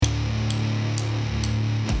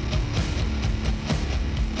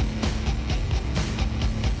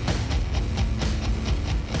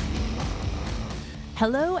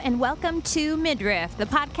Hello and welcome to Midriff, the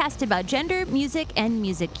podcast about gender, music, and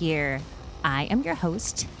music gear. I am your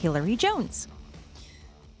host, Hillary Jones.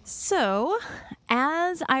 So,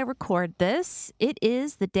 as I record this, it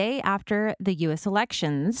is the day after the U.S.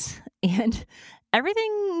 elections, and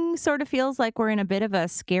everything sort of feels like we're in a bit of a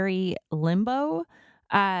scary limbo.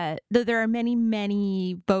 Though there are many,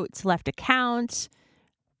 many votes left to count.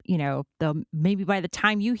 You know, though maybe by the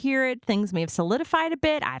time you hear it, things may have solidified a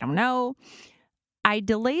bit. I don't know. I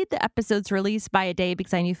delayed the episode's release by a day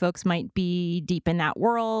because I knew folks might be deep in that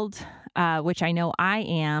world, which I know I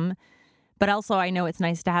am. But also I know it's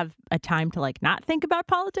nice to have a time to not think about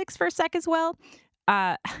politics for a sec as well.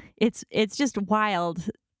 It's just wild.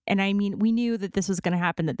 And I mean, we knew that this was going to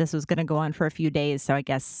happen, that this was going to go on for a few days. So I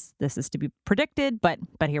guess this is to be predicted, but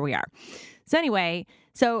here we are. So anyway,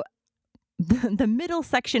 the middle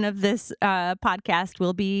section of this podcast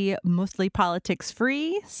will be mostly politics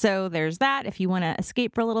free. So there's that if you want to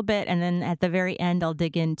escape for a little bit. And then at the very end, I'll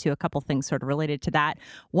dig into a couple things sort of related to that.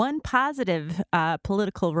 One positive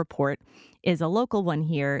political report is a local one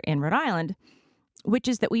here in Rhode Island, which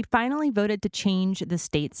is that we finally voted to change the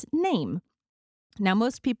state's name. Now,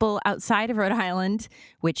 most people outside of Rhode Island,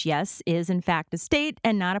 which, yes, is in fact a state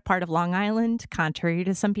and not a part of Long Island, contrary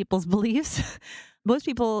to some people's beliefs, most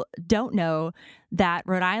people don't know that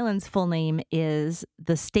Rhode Island's full name is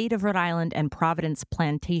the State of Rhode Island and Providence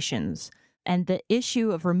Plantations. And the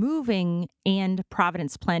issue of removing and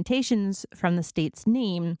Providence Plantations from the state's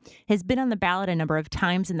name has been on the ballot a number of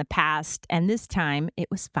times in the past, and this time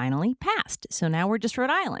it was finally passed. So now we're just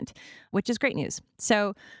Rhode Island, which is great news.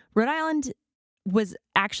 So Rhode Island was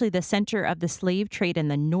actually the center of the slave trade in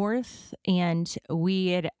the North, and we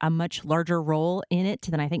had a much larger role in it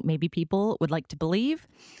than I think maybe people would like to believe.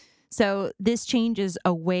 So this change is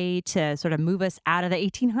a way to sort of move us out of the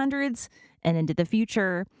 1800s and into the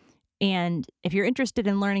future. And if you're interested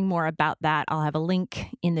in learning more about that, I'll have a link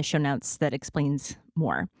in the show notes that explains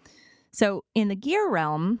more. So in the gear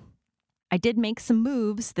realm, I did make some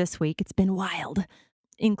moves this week. It's been wild.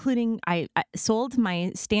 Including I sold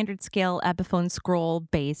my standard scale Epiphone Scroll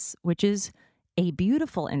bass, which is a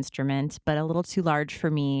beautiful instrument, but a little too large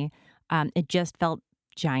for me. It just felt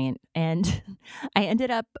giant. And I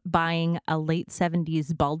ended up buying a late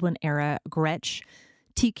 70s Baldwin era Gretsch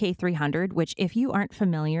TK300, which, if you aren't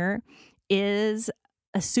familiar, is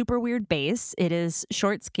a super weird bass. It is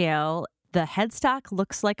short scale. The headstock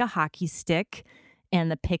looks like a hockey stick,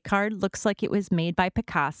 and the pickguard looks like it was made by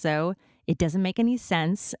Picasso. It doesn't make any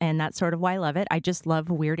sense, and that's sort of why I love it. I just love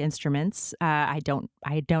weird instruments. I don't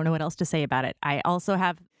know what else to say about it. I also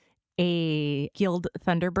have a Guild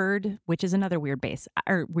Thunderbird, which is another weird bass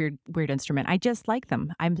or weird instrument. I just like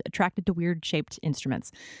them. I'm attracted to weird shaped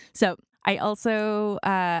instruments. So I also,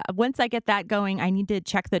 once I get that going, I need to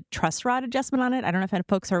check the truss rod adjustment on it. I don't know if any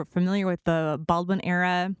folks are familiar with the Baldwin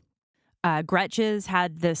era. Gretsch's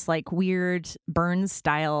had this weird Burns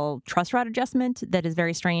style truss rod adjustment that is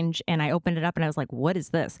very strange. And I opened it up and I was like, what is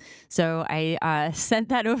this? So I sent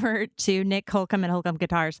that over to Nick Holcomb at Holcomb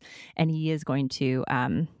Guitars, and he is going to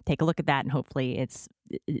take a look at that. And hopefully it's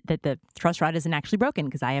that the truss rod isn't actually broken,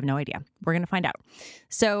 because I have no idea. We're going to find out.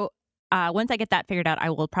 So once I get that figured out,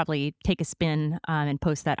 I will probably take a spin and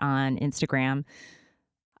post that on Instagram.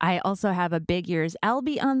 I also have a Big Ears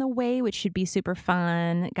Elby on the way, which should be super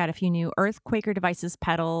fun. Got a few new Earthquaker Devices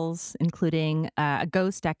pedals, including a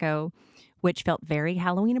Ghost Echo, which felt very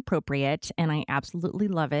Halloween appropriate, and I absolutely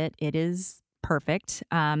love it. It is perfect.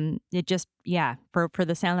 It just, for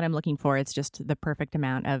the sound that I'm looking for, it's just the perfect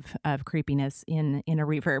amount of creepiness in a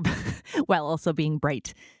reverb while also being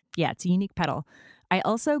bright. Yeah, it's a unique pedal. I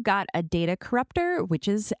also got a Data Corruptor, which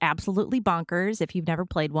is absolutely bonkers if you've never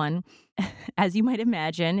played one. As you might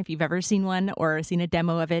imagine, if you've ever seen one or seen a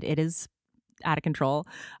demo of it, it is out of control.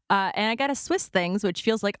 And I got a Swiss Things, which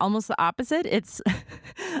feels like almost the opposite.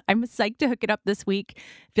 I'm psyched to hook it up this week.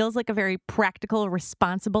 Feels like a very practical,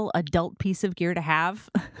 responsible adult piece of gear to have.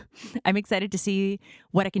 I'm excited to see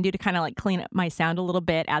what I can do to kind of clean up my sound a little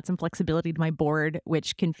bit, add some flexibility to my board,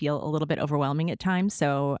 which can feel a little bit overwhelming at times.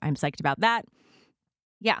 So I'm psyched about that.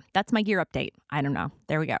 Yeah, that's my gear update. I don't know.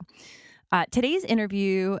 There we go. Today's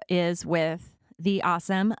interview is with the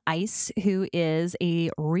awesome Ice, who is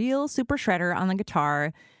a real super shredder on the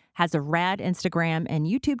guitar, has a rad Instagram and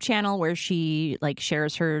YouTube channel where she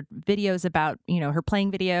shares her videos about, her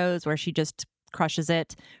playing videos, where she just crushes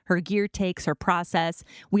it, her gear takes, her process.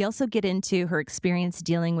 We also get into her experience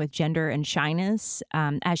dealing with gender and shyness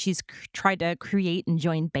as she's tried to create and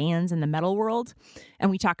join bands in the metal world. And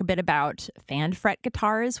we talk a bit about fan fret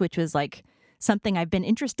guitars, which was something I've been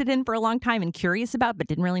interested in for a long time and curious about, but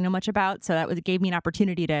didn't really know much about. So gave me an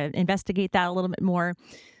opportunity to investigate that a little bit more.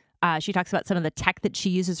 She talks about some of the tech that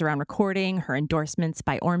she uses around recording, her endorsements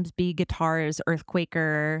by Ormsby Guitars,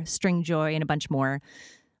 Earthquaker, Stringjoy, and a bunch more.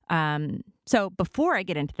 So before I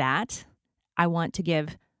get into that, I want to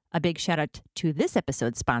give a big shout out to this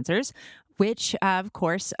episode's sponsors, which, of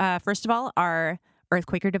course, first of all, are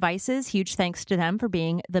Earthquaker Devices. Huge thanks to them for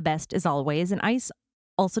being the best as always. And Ice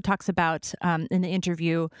also talks about, in the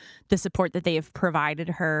interview, the support that they have provided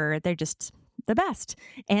her. They're just the best.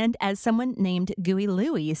 And as someone named Gooey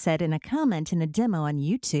Louie said in a comment in a demo on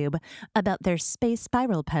YouTube about their Space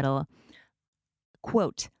Spiral pedal,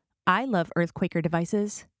 quote, "I love Earthquaker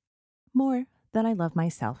Devices more than I love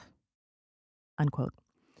myself," unquote.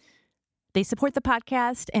 They support the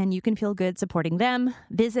podcast, and you can feel good supporting them.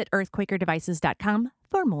 Visit earthquakerdevices.com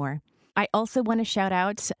for more. I also want to shout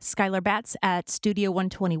out Skylar Batts at Studio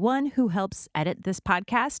 121, who helps edit this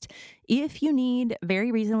podcast. If you need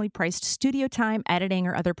very reasonably priced studio time, editing,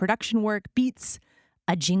 or other production work, beats,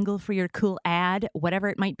 a jingle for your cool ad, whatever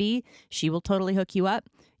it might be, she will totally hook you up.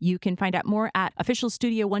 You can find out more at Official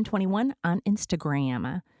Studio 121 on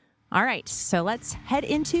Instagram. All right, so let's head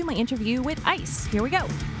into my interview with Ice. Here we go.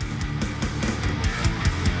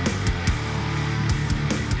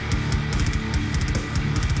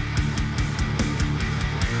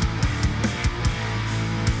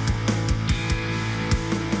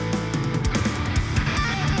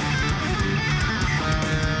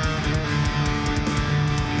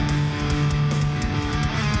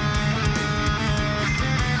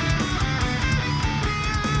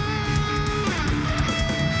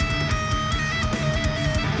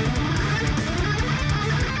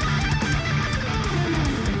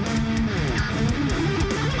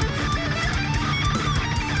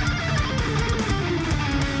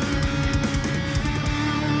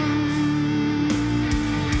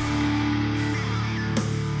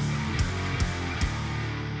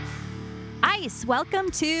 Welcome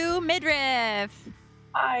to Midriff.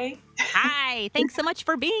 Hi. Hi. Thanks so much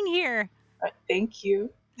for being here. Thank you.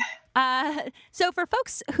 So for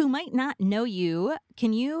folks who might not know you,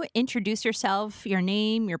 can you introduce yourself, your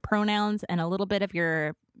name, your pronouns, and a little bit of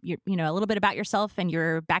a little bit about yourself and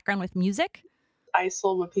your background with music?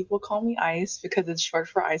 Isel, but people call me Ice because it's short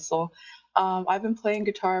for Isel. I've been playing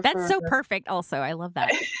guitar That's so perfect also. I love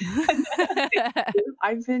that.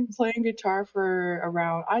 I've been playing guitar for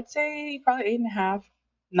around, I'd say probably 8.5,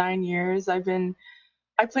 9 years. I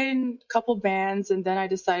played in a couple bands, and then I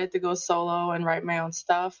decided to go solo and write my own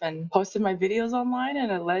stuff and posted my videos online,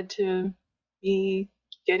 and it led to me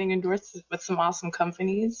getting endorsed with some awesome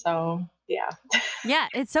companies. So yeah. Yeah,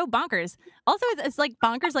 it's so bonkers. Also, it's like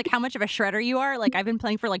bonkers, like how much of a shredder you are. Like I've been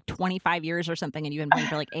playing for like 25 years or something, and you've been playing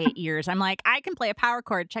for like 8 years. I'm like, I can play a power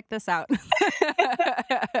chord. Check this out. And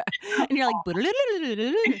you're like,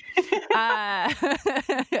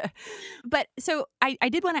 but so I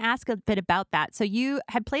did want to ask a bit about that. So you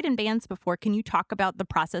had played in bands before. Can you talk about the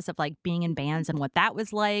process of like being in bands and what that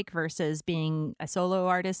was like versus being a solo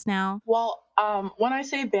artist now? Well, when I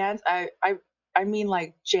say bands, I mean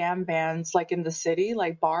like jam bands, like in the city,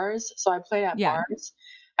 like bars. So I play at bars.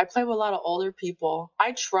 I play with a lot of older people.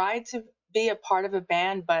 I tried to be a part of a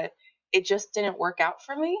band, but it just didn't work out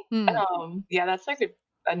for me. Yeah, that's like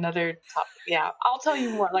another topic. Yeah, I'll tell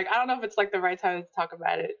you more. Like, I don't know if it's like the right time to talk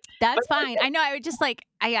about it. That's fine. I know. I would just like,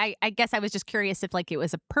 I guess I was just curious if like it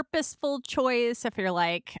was a purposeful choice, if you're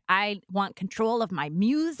like, I want control of my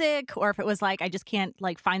music, or if it was like, I just can't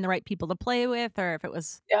like find the right people to play with, or if it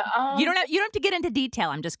was, you don't have to get into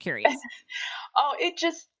detail. I'm just curious.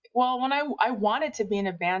 When I wanted to be in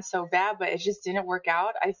a band so bad, but it just didn't work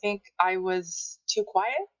out. I think I was too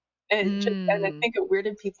quiet, and I think it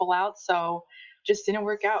weirded people out. So just didn't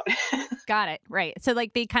work out. Got it. Right. So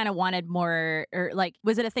like they kind of wanted more, or like,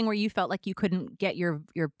 was it a thing where you felt like you couldn't get your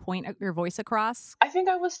point, your voice across? I think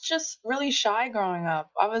I was just really shy growing up.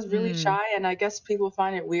 I was really shy, and I guess people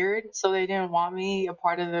find it weird, so they didn't want me a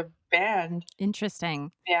part of the band.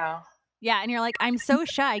 Interesting. Yeah. Yeah. And you're like, I'm so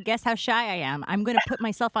shy. Guess how shy I am. I'm going to put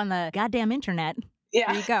myself on the goddamn internet.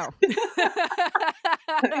 Yeah. There you go.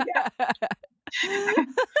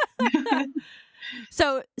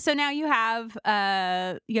 So now you have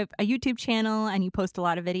a YouTube channel, and you post a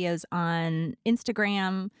lot of videos on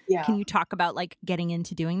Instagram. Yeah. Can you talk about like getting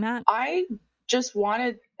into doing that? I just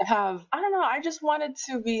wanted to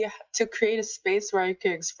create a space where I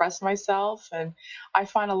could express myself, and I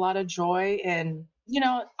find a lot of joy in,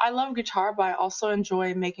 I love guitar, but I also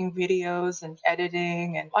enjoy making videos and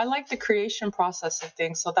editing, and I like the creation process of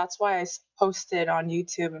things. So that's why I posted on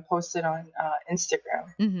YouTube and posted on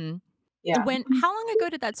Instagram. Mm-hmm. Yeah. How long ago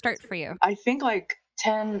did that start for you? I think like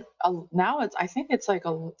 10, now I think it's like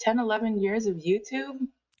 10, 11 years of YouTube.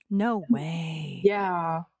 No way.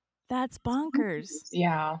 Yeah. That's bonkers.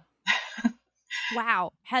 Yeah.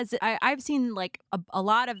 Wow. I've seen like a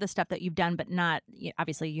lot of the stuff that you've done, but not,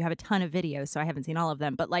 obviously you have a ton of videos, so I haven't seen all of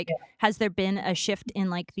them, but like, has there been a shift in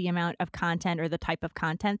like the amount of content or the type of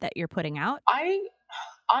content that you're putting out? I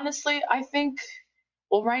honestly, I think,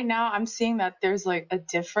 well, right now I'm seeing that there's like a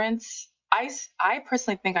difference. I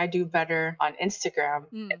personally think I do better on Instagram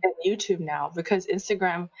Mm. than YouTube now, because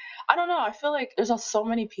Instagram, I don't know, I feel like there's so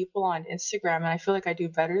many people on Instagram and I feel like I do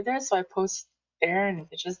better there. So I post there and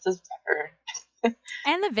it just does better.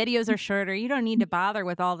 And the videos are shorter. You don't need to bother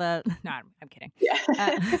with all the. No, I'm kidding. Yeah.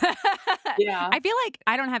 Uh, Yeah. I feel like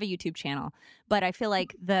I don't have a YouTube channel, but I feel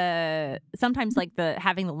like sometimes like the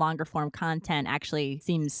having the longer form content actually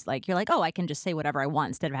seems like you're like, oh, I can just say whatever I want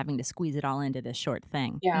instead of having to squeeze it all into this short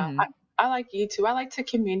thing. Yeah. I like YouTube. I like to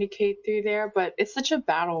communicate through there, but it's such a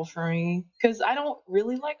battle for me because I don't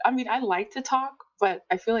really like, I mean, I like to talk, but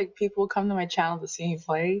I feel like people come to my channel to see me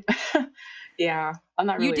play. Yeah. I'm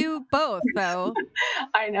not You really. do both, though.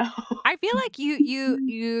 I know. I feel like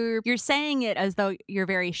you're saying it as though you're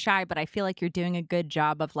very shy, but I feel like you're doing a good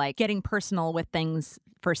job of like getting personal with things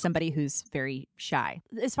for somebody who's very shy.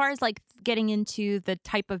 As far as like getting into the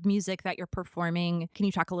type of music that you're performing, can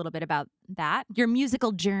you talk a little bit about that? Your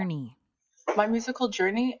musical journey. My musical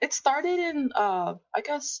journey, it started in I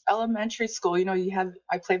guess elementary school.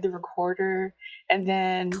 I played the recorder, and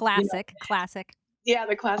then Classic. yeah,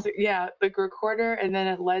 the classic, yeah, the recorder, and then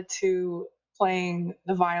it led to playing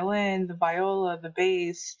the violin, the viola, the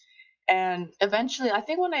bass. And eventually, I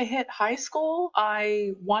think when I hit high school, I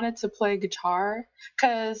wanted to play guitar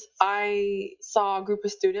because I saw a group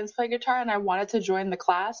of students play guitar and I wanted to join the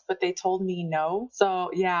class, but they told me no. So,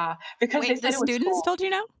 yeah, because they Wait, said the it was students full. told you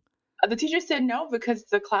no? The teacher said no because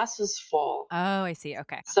the class was full. Oh, I see.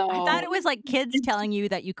 Okay. I thought So, it was like kids telling you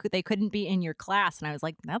that they couldn't be in your class, and I was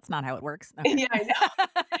like, that's not how it works. Okay. yeah, I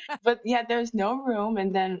know. But yeah, there's no room.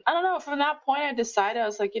 And then, I don't know, from that point, I decided, I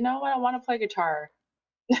was like, you know what? I want to play guitar.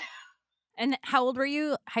 And how old were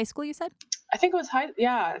you? High school, you said? I think it was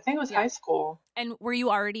high school. And were you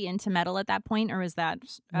already into metal at that point, or was that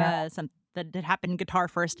No, something that happened guitar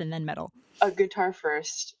first and then metal? a guitar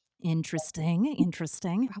first.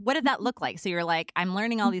 Interesting. What did that look like? So you're like, I'm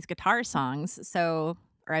learning all these guitar songs, or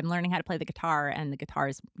I'm learning how to play the guitar, and the guitar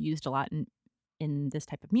is used a lot in this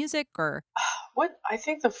type of music, or What I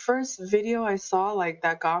think the first video I saw like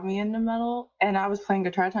that got me into metal, and I was playing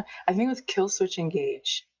guitar at the time, I think it was Killswitch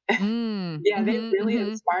Engage. Yeah, they really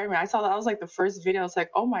inspired me. I saw that was like the first video. I was like,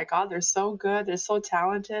 oh my God, they're so good. They're so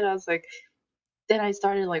talented. I was like, then I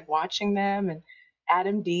started like watching them, and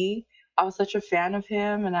Adam D. I was such a fan of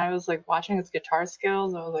him, and I was like watching his guitar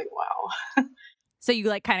skills. I was like, wow. So you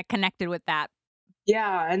like kind of connected with that.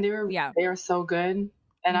 Yeah, and Yeah. they were so good.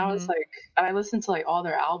 And I was like, and I listened to like all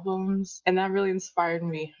their albums, and that really inspired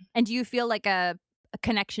me. And do you feel like a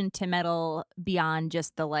connection to metal beyond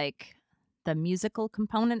just the musical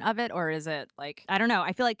component of it, or is it like, I don't know,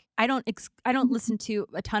 I feel like I don't listen to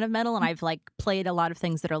a ton of metal, and I've like played a lot of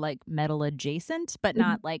things that are like metal adjacent but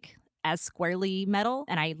not like as squarely metal,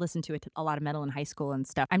 and I listened to a lot of metal in high school and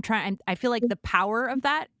stuff. I feel like the power of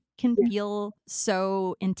that can Yeah. feel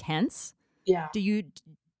so intense. Yeah.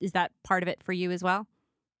 Is that part of it for you as well?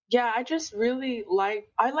 Yeah, I just really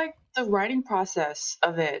I like the writing process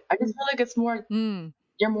of it. I just feel like it's more Mm.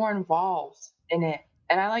 you're more involved in it.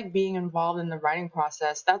 And I like being involved in the writing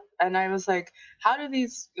process. And I was like, how do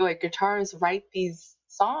these like guitarists write these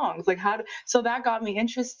songs? Like so that got me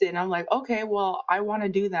interested. And I'm like, okay, well, I want to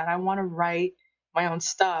do that. I want to write my own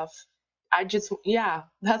stuff. Yeah,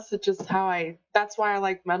 that's why I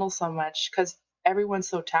like metal so much, because everyone's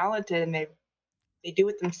so talented and they do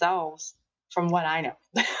it themselves, from what I know.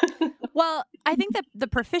 Well, I think that the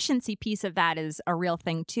proficiency piece of that is a real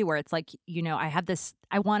thing too, where it's like,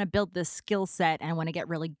 I want to build this skill set and I want to get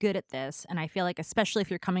really good at this. And I feel like, especially if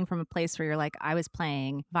you're coming from a place where you're like, I was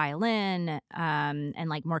playing violin and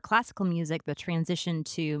like more classical music, the transition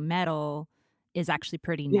to metal is actually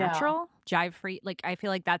pretty Yeah. natural, jive free. Like, I feel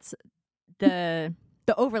like that's the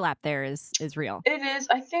overlap there is real. It is.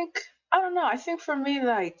 I don't know. I think for me,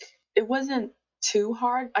 like, it wasn't too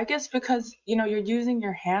hard. I guess because, you're using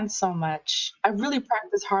your hands so much. I really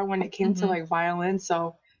practiced hard when it came to like violin.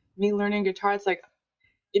 So me learning guitar, it's like,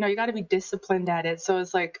 you got to be disciplined at it. So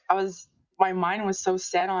it's like my mind was so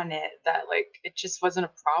set on it that like it just wasn't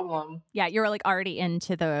a problem. Yeah, you're like already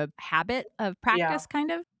into the habit of practice, kind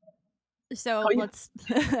of. So Oh, yeah. let's,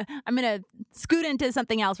 I'm going to scoot into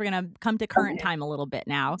something else. We're going to come to current time a little bit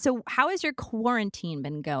now. So how has your quarantine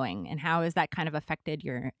been going and how has that kind of affected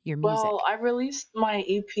your Well, music? I released my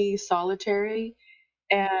EP Solitary,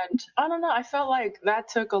 and I don't know, I felt like that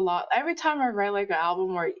took a lot. Every time I write like an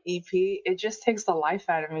album or EP, it just takes the life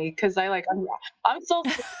out of me because I'm so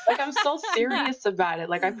I'm so serious about it.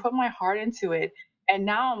 Like I put my heart into it, and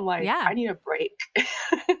now I'm like Yeah. I need a break.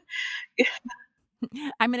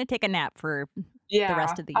 I'm going to take a nap for the Yeah,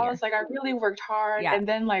 rest of the I year. was like I really worked hard, Yeah. and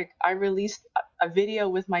then like I released a video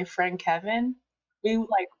with my friend Kevin. We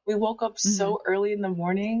woke up Hmm. so early in the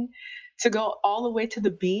morning to go all the way to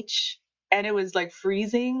the beach, and it was like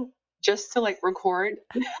freezing just to like record.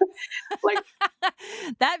 Like,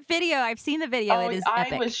 That video, I've seen the video. It oh, is I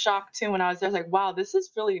was epic. shocked too when I was there. I was like, wow, this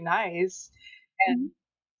is really nice. And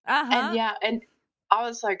Uh-huh. yeah, and I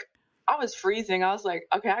was like, I was freezing. I was like,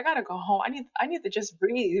 okay, I gotta go home. I need to just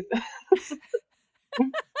breathe.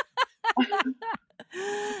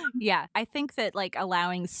 Yeah, I think that like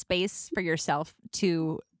allowing space for yourself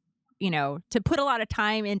to, to put a lot of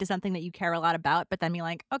time into something that you care a lot about, but then be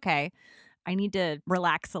like, okay, I need to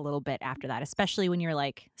relax a little bit after that, especially when you're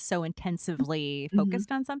like so intensively Mhm.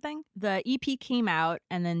 focused on something. The EP came out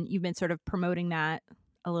and then you've been sort of promoting that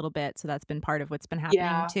a little bit. So that's been part of what's been happening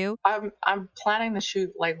Yeah, too. I'm planning to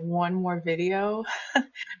shoot like one more video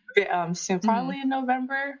soon, Hmm. probably in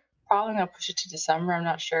November. Probably gonna push it to December. I'm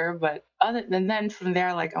not sure, but other than then from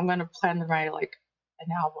there, like I'm gonna plan to write like an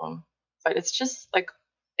album. But it's just like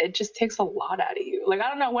it just takes a lot out of you. Like I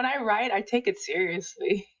don't know, when I write, I take it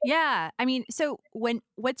seriously. Yeah. I mean, so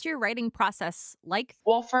what's your writing process like?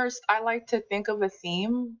 Well, first, I like to think of a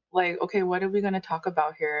theme. Like, okay, what are we gonna talk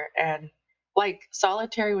about here? And like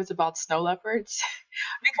Solitary was about snow leopards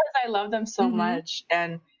because I love them so Hmm. much,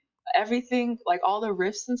 and everything, like all the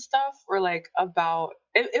riffs and stuff were like about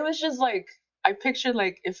it was just like I pictured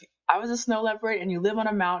like if I was a snow leopard and you live on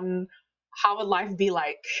a mountain, how would life be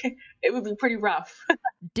like? It would be pretty rough.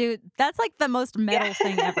 Dude, that's like the most Yeah. metal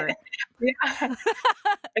thing ever. Yeah.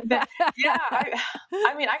 And then, yeah,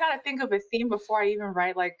 I mean I gotta think of a theme before I even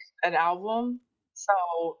write like an album.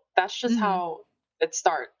 So that's just Hmm. how it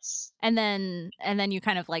starts. And then you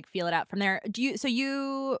kind of like feel it out from there.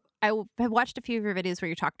 Have watched a few of your videos where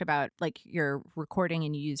you talked about like your recording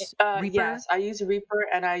and you use Reaper. Yes, I use Reaper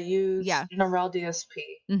and I use Yeah. Narelle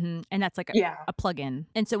DSP. And that's like Yeah. a plugin.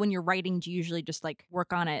 And so when you're writing, do you usually just like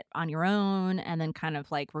work on it on your own and then kind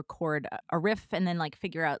of like record a riff and then like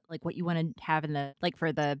figure out like what you want to have in the like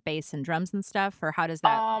for the bass and drums and stuff? Or how does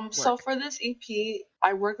that So work? for this EP,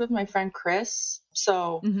 I worked with my friend Chris.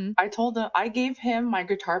 So Mm-hmm. I gave him my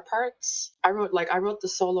guitar parts. I wrote the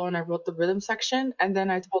solo and I wrote the rhythm section, and then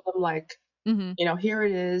I told him like, Mm-hmm. here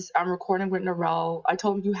it is. I'm recording with Narelle. I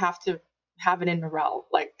told him you have to have it in Narelle,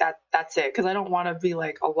 like that's it, because I don't want to be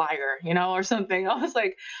like a liar, or something. I was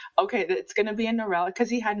like, okay, it's gonna be in Narelle because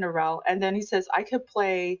he had Narelle, and then he says I could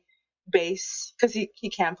play bass because he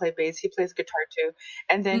can play bass. He plays guitar too,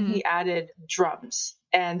 and then Mm-hmm. he added drums,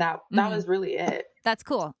 and that Mm-hmm. was really it. That's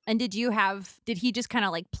cool. And did he just kind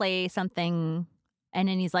of like play something and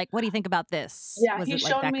then he's like, what do you think about this? Yeah, Was he it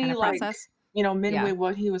like showed that kind me of like process? midway Yeah.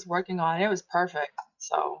 what he was working on. It was perfect.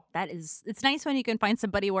 So It's nice when you can find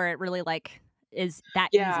somebody where it really like is that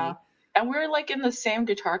yeah, easy. and we're like in the same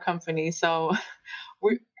guitar company, so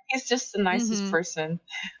we he's just the nicest Hmm. person.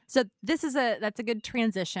 So that's a good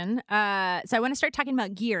transition. So I want to start talking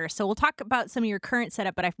about gear. So we'll talk about some of your current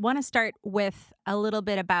setup, but I want to start with a little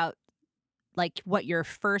bit about like what your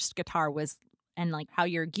first guitar was and like how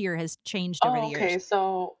your gear has changed over the Oh, okay. years.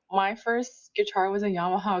 So my first guitar was a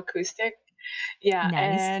Yamaha acoustic. Yeah,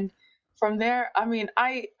 Nice. and from there, I mean,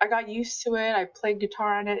 I got used to it. I played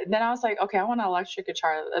guitar on it. And then I was like, okay, I want an electric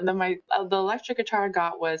guitar. And then my the electric guitar I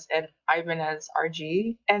got was an Ibanez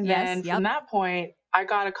RG. And Yes. then from Yep. that point, I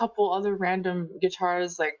got a couple other random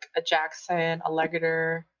guitars like a Jackson, a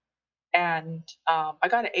Legator, and I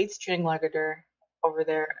got an 8 string Legator over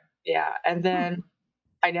there. Yeah, and Hmm. then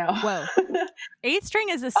I know. Whoa. 8 string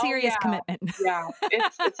is a Oh serious yeah, commitment. yeah.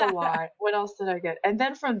 It's a lot. What else did I get? And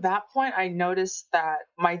then from that point, I noticed that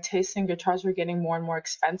my taste in guitars were getting more and more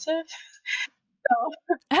expensive.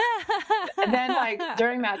 So, and then like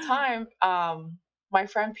during that time, my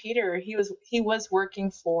friend Peter, he was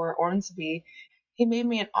working for Ormsby. He made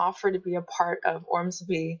me an offer to be a part of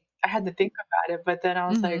Ormsby. I had to think about it, but then I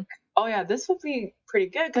was Hmm. like, oh yeah, this would be pretty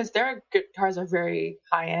good because their guitars are very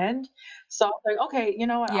high end. So I was like, okay, you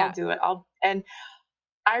know what? I'll Yeah. do it. And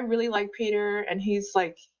I really like Peter, and he's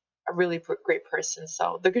like a really great person.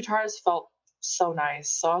 So the guitars felt so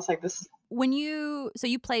nice. So I was like, this is, So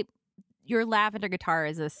you play your lavender guitar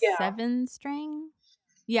is a yeah. 7 string?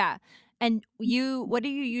 Yeah. And what do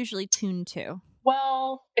you usually tune to?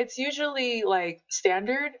 Well, it's usually like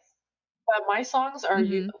standard, but my songs are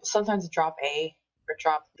Hmm. sometimes drop A or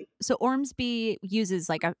drop B. So Ormsby uses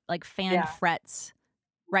like fanned Yeah. frets,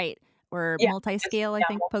 right? Or Yeah. It's multi-scale, I yeah,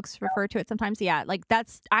 think folks refer to it sometimes. Yeah, like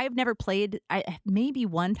I've never played. Maybe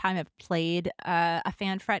one time I've played a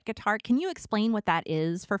fan fret guitar. Can you explain what that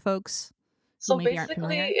is for folks who so maybe aren't basically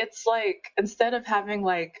familiar? it's like instead of having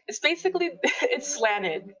like it's basically it's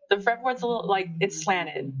slanted. The fretboard's a little like it's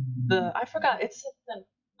slanted. I forgot it's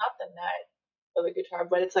not the neck of the guitar,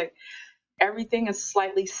 but it's like everything is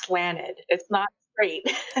slightly slanted. It's not straight.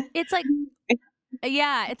 It's like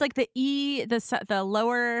yeah, it's like the E, the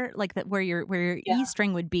lower, like where your Yeah. E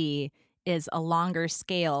string would be is a longer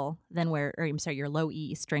scale than where, or I'm sorry, your low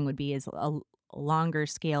E string would be is a longer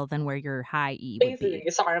scale than where your high E would Basically, be.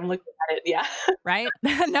 sorry, I'm looking at it. Yeah. Right?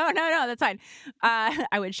 No, that's fine.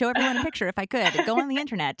 I would show everyone a picture if I could. Go on the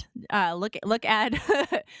internet, look at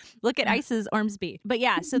look at Ice's Ormsby. But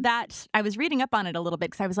yeah, so that I was reading up on it a little bit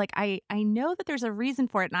because I was like, I know that there's a reason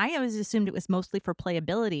for it, and I always assumed it was mostly for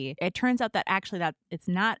playability. It turns out that actually that it's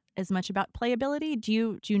not as much about playability.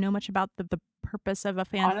 Do you know much about the purpose of a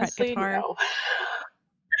fan fret Honestly, guitar? no.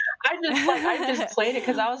 I just played it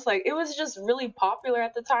because I was like, it was just really popular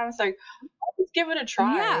at the time. It's like, let's give it a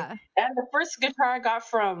try. Yeah. And the first guitar I got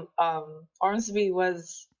from Ormsby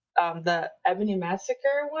was the Ebony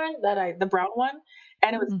Massacre one the brown one,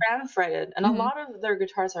 and it was fan fretted. And a Mm-hmm. lot of their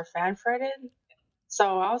guitars are fan fretted.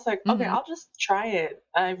 So I was like, okay, Mm-hmm. I'll just try it.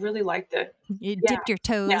 I really liked it. You Yeah, dipped your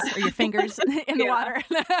yeah, toes or your fingers in the yeah.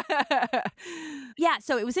 water. Yeah,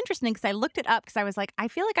 so it was interesting because I looked it up because I was like, I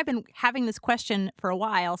feel like I've been having this question for a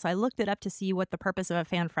while. So I looked it up to see what the purpose of a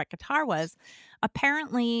fan fret guitar was.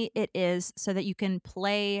 Apparently, it is so that you can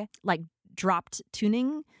play like dropped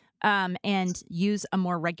tuning and use a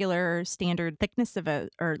more regular standard thickness of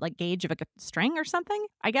or like gauge of a string or something,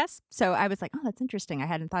 I guess. So I was like, oh, that's interesting. I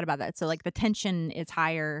hadn't thought about that. So like the tension is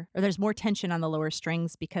higher, or there's more tension on the lower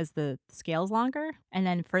strings because the scale's longer. And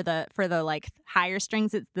then for the like higher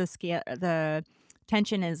strings, it's the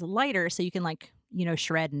tension is lighter, so you can like,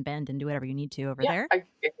 shred and bend and do whatever you need to over Yeah, there. I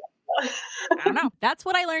I don't know. That's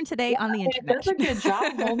what I learned today on the it does internet. a good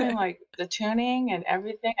job holding like the tuning and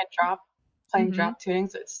everything and playing Hmm. drop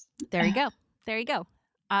tunings. It's There you go. There you go.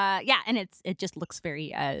 Yeah, and it just looks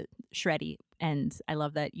very shreddy, and I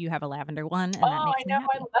love that you have a lavender one, and that oh, I makes me know,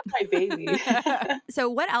 happy. that's my baby. So,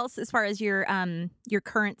 what else as far as your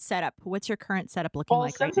current setup? What's your current setup looking Well,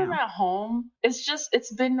 like right since I'm now? at home,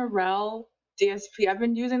 it's been Norel DSP. I've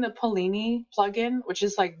been using the Polini plugin, which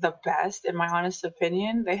is like the best in my honest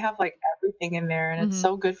opinion. They have like everything in there, and it's Hmm.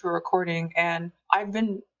 so good for recording. And I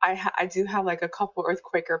do have like a couple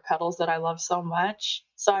Earthquaker pedals that I love so much,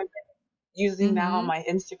 so I've been using that on Hmm. my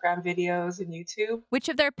Instagram videos and YouTube. Which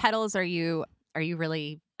of their pedals are you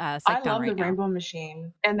really I psyched on love the right now? Rainbow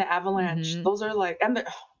Machine and the Avalanche. Hmm. Those are like, and the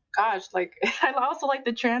oh, gosh, like I also like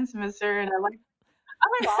the Transmitter, and I like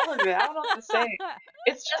all of it. I don't know what to say.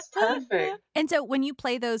 It's just perfect. And so, when you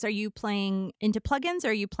play those, are you playing into plugins, or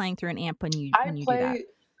are you playing through an amp when you I do that? play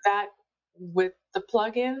that with the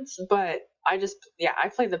plugins, but I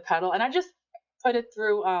play the pedal and I just put it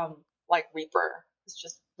through like Reaper. It's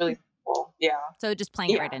just really cool. Yeah. So just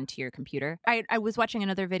playing it Yeah. right into your computer. I was watching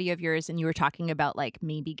another video of yours, and you were talking about like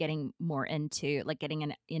maybe getting more into like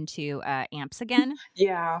into amps again.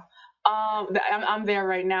 Yeah. I'm there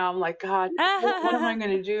right now. I'm like, God, what am I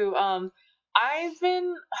gonna do? I've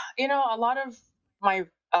been, a lot of my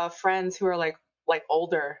friends who are like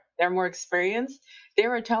older, they're more experienced. They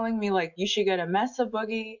were telling me like you should get a Mesa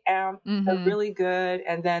Boogie amp. They're Hmm. really good.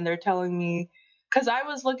 And then they're telling me because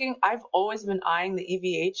I've always been eyeing the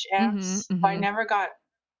EVH Hmm. amps, but I Hmm. never got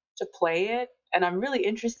to play it. And I'm really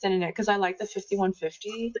interested in it because I like the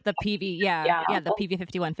 5150. The PV, yeah, Yeah, yeah, the PV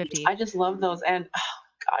 5150. I just love those. And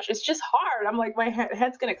gosh, it's just hard. I'm like, my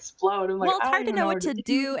head's gonna explode. I'm like, Well, it's I don't hard to even know know what what to to do.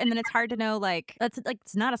 do, and then it's hard to know like that's like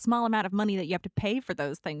it's not a small amount of money that you have to pay for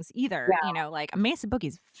those things either. Yeah, Like a Mesa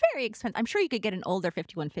Boogie's very expensive. I'm sure you could get an older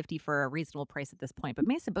 5150 for a reasonable price at this point, but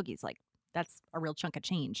Mesa Boogie's like that's a real chunk of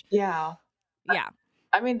change. yeah. Yeah,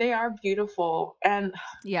 I mean, they are beautiful, and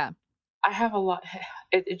yeah. I have a lot.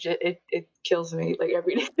 It kills me like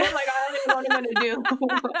every day. I'm like, I don't even know what I'm gonna do.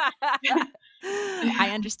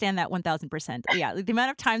 I understand that 1000%. Yeah, the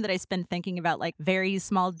amount of time that I spend thinking about like very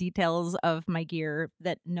small details of my gear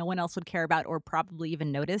that no one else would care about or probably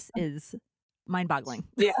even notice is mind-boggling.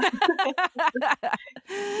 Yeah.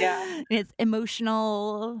 Yeah. It's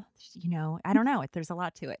emotional, I don't know. There's a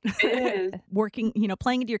lot to it. It is. Working,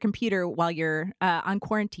 playing into your computer while you're on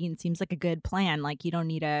quarantine seems like a good plan. Like you don't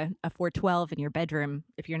need a 412 in your bedroom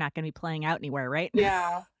if you're not going to be playing out anywhere, right?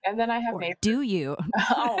 Yeah. And then I have Or neighbors. do you?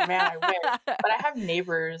 Oh man, I wish. But I have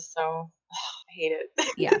neighbors, so I hate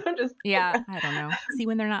it. Yeah. I'm just Yeah. I don't know. See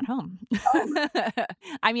when they're not home.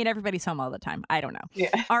 I mean, everybody's home all the time. I don't know. Yeah.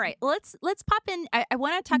 All right. Let's pop in. I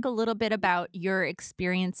want to talk a little bit about your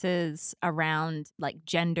experiences around like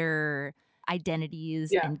gender identities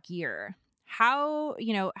Yeah. and gear. How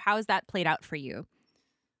has that played out for you?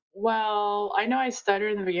 Well, I know I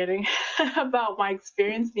stuttered in the beginning about my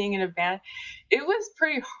experience being in a band. It was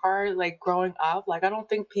pretty hard, like growing up. Like, I don't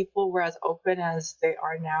think people were as open as they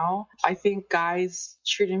are now. I think guys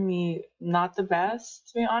treated me not the best,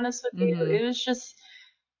 to be honest with you. Mhm. It was just,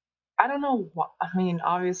 I don't know what, I mean,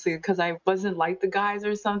 obviously, because I wasn't like the guys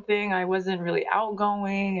or something. I wasn't really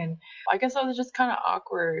outgoing. And I guess I was just kind of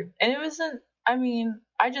awkward. And it wasn't, I mean,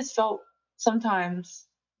 I just felt sometimes,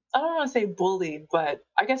 I don't want to say bullied, but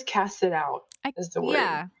I guess casted out is the word.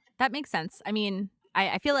 Yeah, that makes sense. I mean,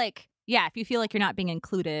 I feel like, yeah, if you feel like you're not being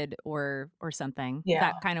included or something, is Yeah.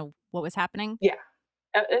 that kind of what was happening? Yeah.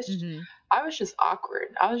 Mhm. I was just awkward.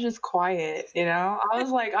 I was just quiet, you know? I was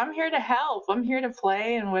like, I'm here to help. I'm here to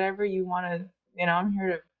play and whatever you want to, I'm here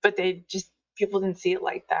to, but people didn't see it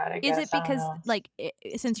like that, I Is guess. it I don't because know. like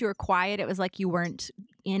since you were quiet, it was like you weren't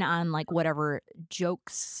in on like whatever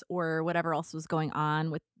jokes or whatever else was going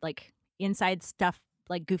on with like inside stuff,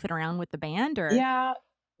 like goofing around with the band, or? Yeah.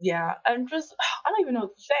 Yeah. I don't even know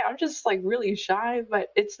what to say. I'm just like really shy, but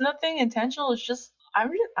it's nothing intentional. It's just, I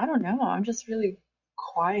don't know. I'm just really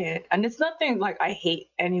quiet. And it's nothing like I hate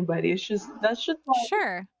anybody. That's just like,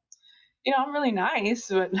 Sure. I'm really nice,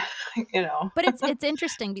 but, you know. But it's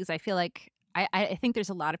interesting because I feel like I think there's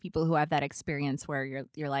a lot of people who have that experience where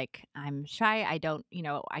you're like, I'm shy. I don't,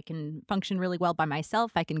 I can function really well by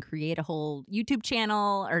myself. I can create a whole YouTube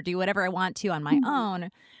channel or do whatever I want to on my own.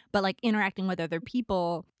 But like interacting with other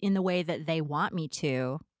people in the way that they want me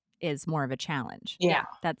to is more of a challenge. Yeah.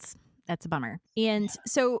 That's a bummer. And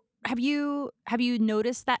so have you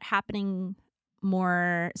noticed that happening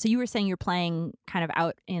more? So you were saying you're playing kind of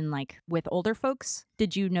out in like with older folks.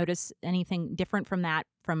 Did you notice anything different from that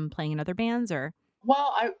from playing in other bands, or?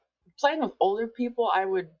 Well, I playing with older people,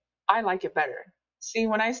 I like it better. See,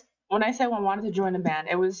 when I said I wanted to join a band,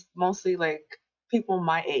 it was mostly like people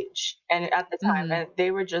my age and at the time, Mhm. and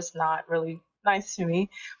they were just not really nice to me.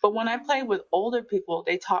 But when I played with older people,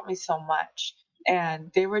 they taught me so much,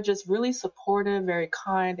 and they were just really supportive, very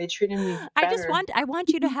kind. They treated me better. I want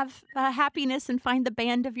you to have happiness and find the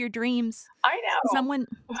band of your dreams. I know.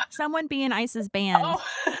 Someone be in Ice's band. Oh.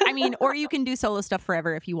 I mean, or you can do solo stuff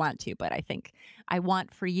forever if you want to, but I think I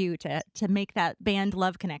want for you to make that band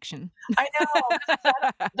love connection. I know.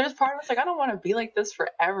 'Cause there's part of us like I don't want to be like this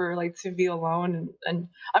forever, like to be alone. And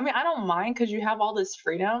I mean, I don't mind because you have all this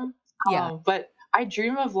freedom. Yeah. But I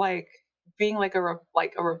dream of like being like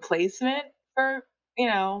like a replacement for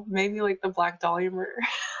maybe like the Black Dahlia murder.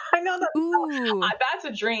 I know Ooh. that's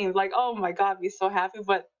a dream. Like oh my god, I'd be so happy,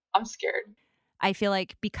 but I'm scared. I feel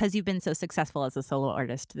like because you've been so successful as a solo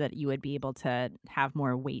artist that you would be able to have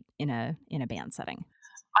more weight in a band setting.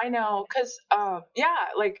 I know, cause yeah,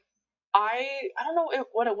 like I don't know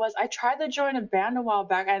what it was. I tried to join a band a while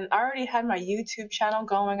back, and I already had my YouTube channel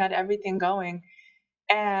going, I had everything going,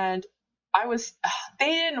 and I was they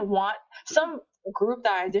didn't want some group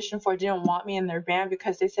that I auditioned for didn't want me in their band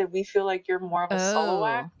because they said we feel like you're more of a solo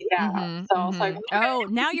act. Oh. Yeah, Mhm, so I was like, mhm. okay. Oh,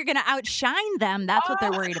 now you're gonna outshine them. That's what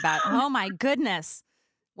they're worried about. Oh my goodness.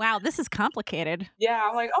 Wow, this is complicated. Yeah,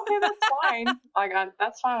 I'm like, okay, that's fine. Like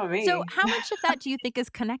that's fine with me. So, how much of that do you think is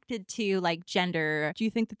connected to like gender? Do you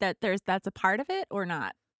think that's a part of it or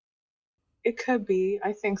not? It could be.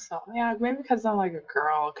 I think so. Yeah, maybe because I'm like a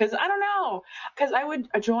girl. Because I don't know. Because I would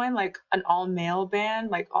join like an all male band,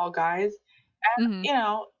 like all guys, and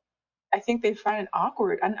Mhm. I think they find it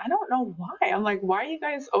awkward, and I don't know why. I'm like, why are you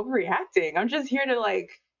guys overreacting? I'm just here to like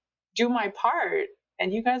do my part,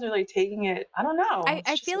 and you guys are like taking it. I don't know. It's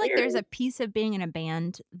I just feel like weird. there's a piece of being in a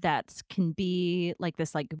band that can be like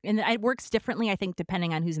this, like, and it works differently, I think,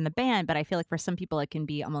 depending on who's in the band. But I feel like for some people, it can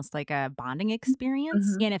be almost like a bonding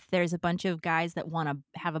experience. Mhm. And if there's a bunch of guys that want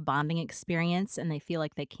to have a bonding experience and they feel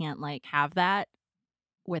like they can't like have that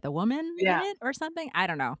with a woman in Yeah, it or something, I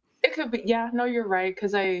don't know. it could be. Yeah, no, you're right.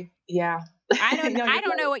 Because yeah. No, I you're don't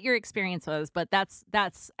right. know what your experience was, but that's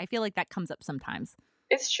I feel like that comes up sometimes.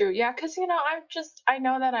 It's true. Yeah, because I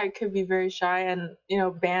know that I could be very shy, and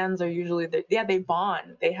bands are usually they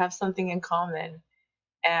bond. They have something in common.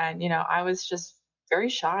 And, I was just very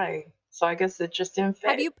shy. So I guess it just didn't fit.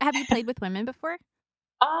 Have you played with women before?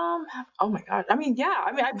 Um, oh my god. I mean, yeah.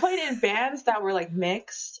 I mean, I played in bands that were like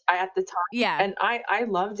mixed at the time, Yeah. and I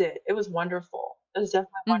loved it. It was wonderful. It was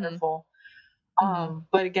definitely Mhm. wonderful. Mhm.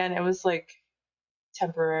 But again, it was like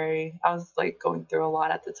temporary. I was like going through a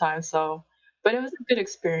lot at the time, so but it was a good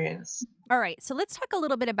experience. All right. So let's talk a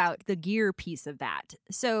little bit about the gear piece of that.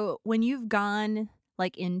 So when you've gone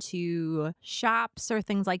like into shops or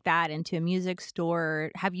things like that, into a music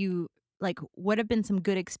store, have you like what have been some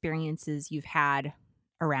good experiences you've had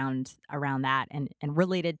around that and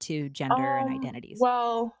related to gender and identities?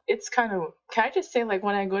 Well, it's kind of can I just say like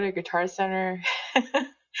when I go to Guitar Center,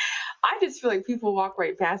 I just feel like people walk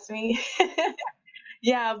right past me.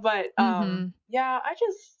 Yeah, but Mhm. yeah,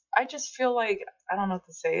 I just feel like I don't know what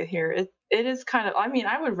to say here. It is kind of I mean,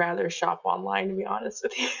 I would rather shop online to be honest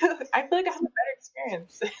with you. I feel like I have a better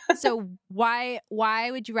experience So why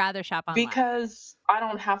would you rather shop online? because I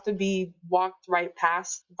don't have to be walked right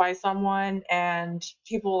past by someone and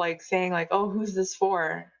people like saying like, "Oh, who's this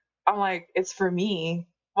for?" I'm like, "It's for me.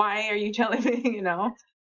 Why are you telling me, you know?"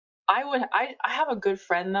 I have a good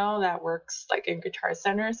friend though that works like in Guitar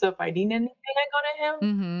Center, so if I need anything, I go to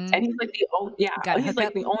him. Mhm. And he's like the only yeah, Got a he's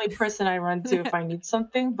like hookup? the only person I run to if I need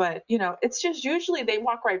something. But it's just usually they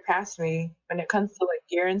walk right past me when it comes to like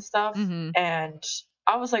gear and stuff. Mhm. And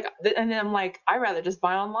I was like, and then I'm like, I rather just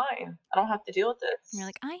buy online. I don't have to deal with You're this.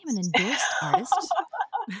 like, "I am an endorsed artist.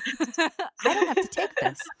 I don't have to take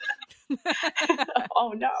this."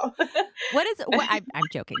 Oh no. What is what I'm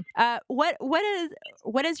joking.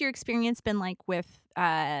 What has your experience been like with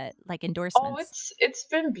like Oh, endorsements? it's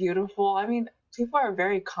been beautiful. I mean, people are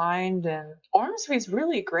very kind and Ormsby is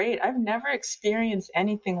really great. I've never experienced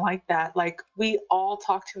anything like that. Like we all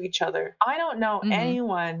talk to each other. I don't know Mhm.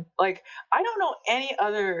 anyone, like I don't know any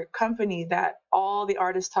other company that all the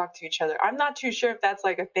artists talk to each other. I'm not too sure if that's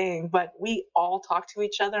like a thing, but we all talk to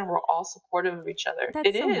each other and we're all supportive of each other. That's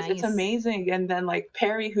It so is. It's nice. amazing. And then like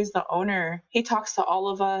Perry, who's the owner, he talks to all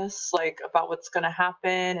of us like about what's going to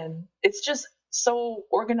happen and it's just so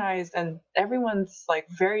organized and everyone's like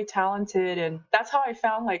very talented and that's how I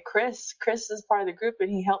found like Chris is part of the group and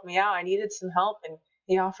he helped me out. I needed some help and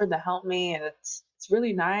he offered to help me and it's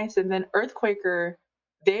really nice. And then Earthquaker,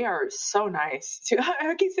 they are so nice too.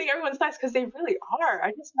 I keep saying everyone's nice because they really are.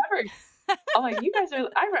 I just never I'm like you guys are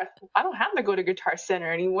I don't have to go to Guitar Center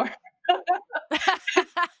anymore.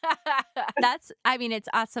 That's I mean, it's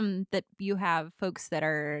awesome that you have folks that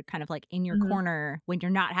are kind of like in your Mhm. corner when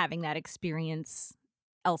you're not having that experience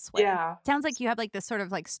elsewhere. Yeah. Sounds like you have like this sort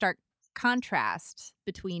of like stark contrast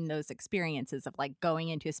between those experiences of like going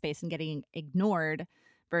into a space and getting ignored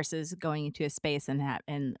versus going into a space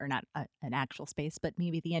and or not an actual space, but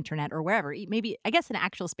maybe the internet or wherever. Maybe I guess an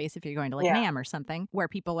actual space if you're going to like Yeah. NAM or something where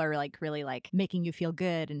people are like really like making you feel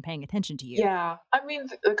good and paying attention to you. Yeah. I mean,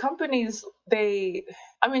 the companies, I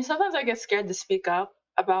mean, sometimes I get scared to speak up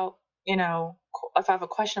about, if I have a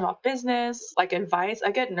question about business, like advice,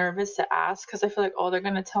 I get nervous to ask because I feel like, oh, they're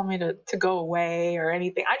going to tell me to go away or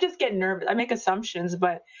anything. I just get nervous. I make assumptions,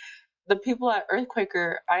 but the people at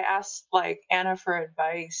Earthquaker, I asked like Anna for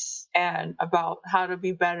advice and about how to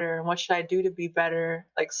be better and what should I do to be better.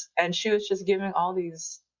 Like, and she was just giving all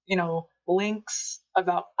these, links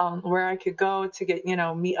about where I could go to get,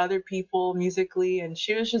 meet other people musically. And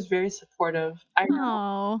she was just very supportive.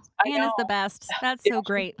 Oh, I know. Anna's the best. That's Yeah, so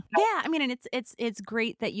great. Yeah, I mean, and it's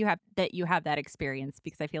great that you have that experience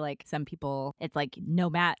because I feel like some people it's like no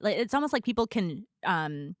like, it's almost like people can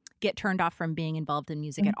get turned off from being involved in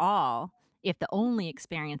music at all if the only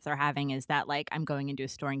experience they're having is that like I'm going into a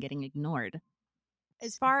store and getting ignored.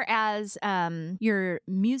 As far as your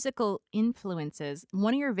musical influences,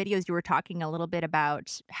 one of your videos you were talking a little bit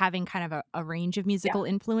about having kind of a range of yeah, musical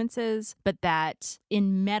influences, but that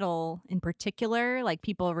in metal in particular, like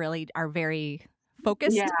people really are very yeah,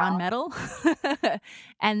 focused on metal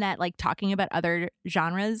and that like talking about other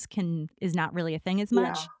genres is not really a thing as yeah.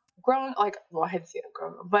 much. Growing like well, I hate to say it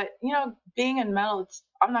growing, but being in metal,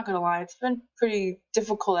 I'm not gonna lie, it's been pretty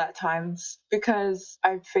difficult at times because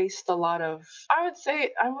I've faced a lot of I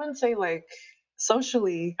wouldn't say like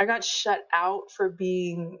socially, I got shut out for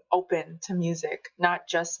being open to music, not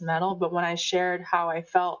just metal, but when I shared how I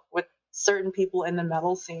felt with certain people in the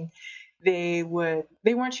metal scene, they weren't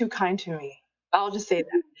too kind to me. I'll just say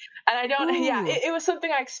that. And I don't yeah, Ooh. it was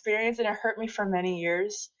something I experienced and it hurt me for many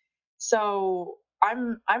years. So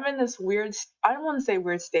I'm in this weird, I don't want to say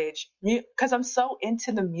weird stage, because I'm so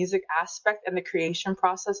into the music aspect and the creation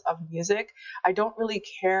process of music. I don't really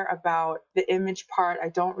care about the image part. I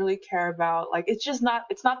don't really care about, like, it's not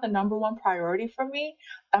the number one priority for me.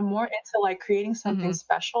 I'm more into like creating something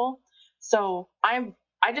special. So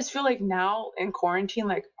I just feel like now in quarantine,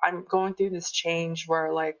 like I'm going through this change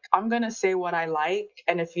where like I'm gonna say what I like,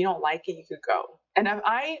 and if you don't like it, you could go. And if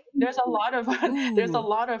there's a lot of there's a Ooh,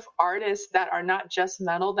 lot of artists that are not just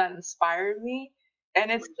metal that inspired me,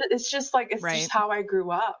 and it's just like it's just right. how I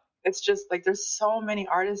grew up. It's just like there's so many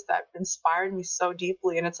artists that inspired me so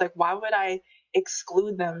deeply, and it's like why would I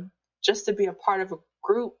exclude them just to be a part of a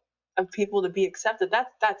group of people to be accepted?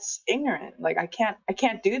 That's ignorant. Like I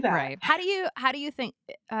can't do that. Right. How do you think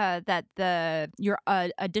that the your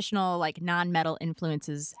additional like non-metal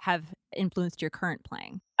influences have influenced your current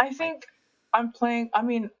playing? I Like, think I'm playing. I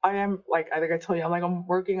mean, I am like I think I told you, I'm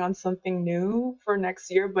working on something new for next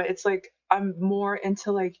year, but it's like I'm more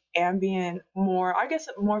into like ambient, more I guess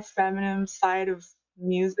more feminine side of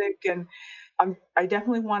music, and I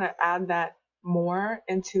definitely want to add that more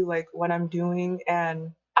into like what I'm doing.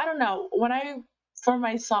 And I don't know when I for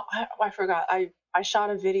my song, I forgot I shot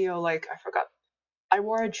a video like I forgot I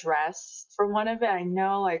wore a dress for one of it. I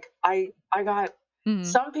know, like I got mhm.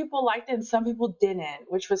 some people liked it and some people didn't,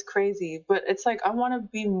 which was crazy. But it's like I want to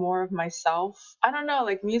be more of myself. I don't know,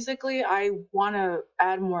 like musically, I want to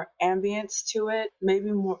add more ambience to it,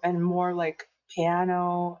 maybe more and more like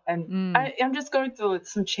piano. And Mm. I'm just going through like,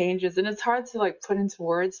 some changes, and it's hard to like put into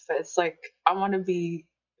words. But it's like I want to be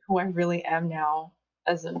who I really am now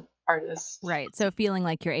as an artist. Right. So feeling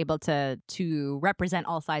like you're able to represent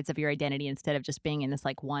all sides of your identity instead of just being in this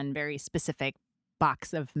like one very specific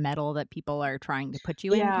box of metal that people are trying to put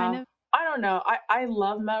you in, kind Yeah. of. I don't know. I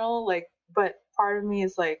love metal, like, but part of me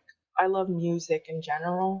is like, I love music in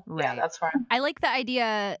general. Yeah, Right. that's why. I like the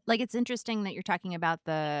idea. Like, it's interesting that you're talking about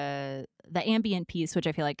the ambient piece, which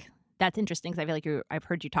I feel like that's interesting because I feel like I've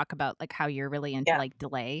heard you talk about like how you're really into Yeah. like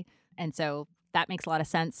delay, and so that makes a lot of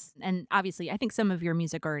sense. And obviously, I think some of your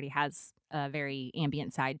music already has a very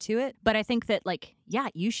ambient side to it. But I think that like, yeah,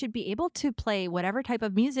 you should be able to play whatever type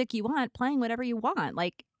of music you want, playing whatever you want,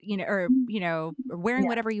 like or wearing Yeah.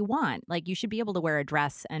 whatever you want. Like, you should be able to wear a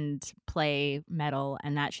dress and play metal,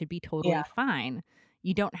 and that should be totally Yeah. fine.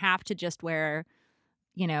 You don't have to just wear,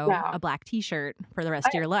 Yeah. a black t-shirt for the I rest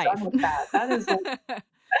of your am done life. with that. That is like,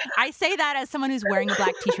 I say that as someone who's wearing a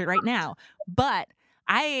black t-shirt right now, but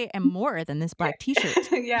I am more than this black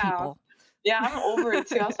t-shirt, yeah. people. Yeah, I'm over it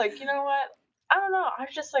too. I was like, you know what? I don't know. I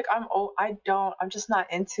was just like, I'm just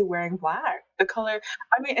not into wearing black. The color,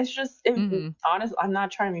 I mean, it's just, Mhm. honest, I'm not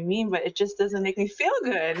trying to be mean, but it just doesn't make me feel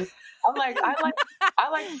good. I'm like, I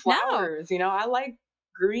like No. flowers, I like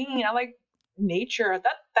green, I like nature.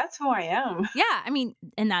 That's who I am. Yeah, I mean,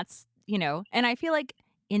 and that's, and I feel like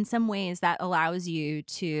in some ways that allows you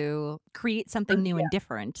to create something new and Yeah.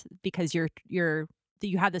 different because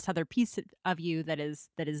you have this other piece of you that is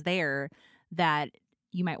there that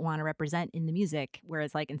you might want to represent in the music,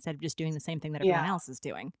 whereas like instead of just doing the same thing that everyone Yeah. else is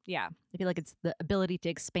doing. Yeah. I feel like it's the ability to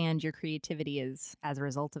expand your creativity is as a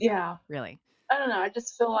result of that, Yeah. really. I don't know. I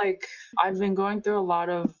just feel like I've been going through a lot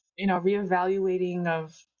of, reevaluating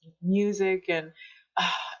of music, and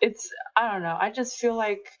it's, I don't know. I just feel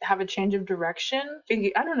like have a change of direction.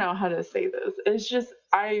 I don't know how to say this. It's just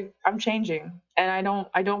I'm changing, and I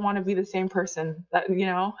don't want to be the same person that.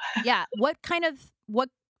 Yeah. What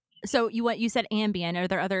so you said ambient. Are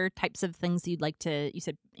there other types of things you'd like to you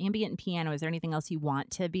said ambient and piano. Is there anything else you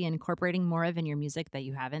want to be incorporating more of in your music that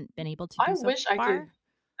you haven't been able to I do so wish I could far?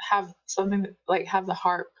 have something like have the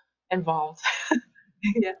harp involved.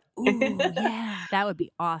 yeah. Ooh, yeah. That would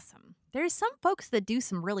be awesome. There's some folks that do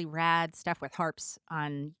some really rad stuff with harps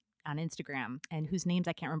on Instagram and whose names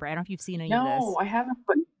I can't remember. I don't know if you've seen any of No, this. I haven't.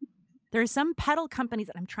 But There's some pedal companies,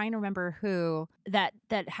 and I'm trying to remember who, that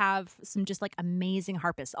have some just like amazing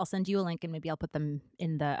harpists. I'll send you a link and maybe I'll put them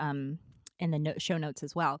in the show notes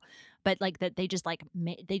as well. But like that they just like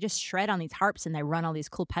they just shred on these harps and they run all these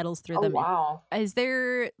cool pedals through oh them. wow. Is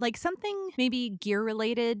there like something maybe gear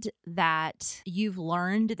related that you've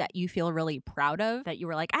learned that you feel really proud of, that you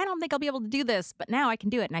were like, I don't think I'll be able to do this, but now I can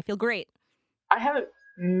do it and I feel great? I haven't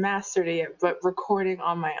mastered it yet, but recording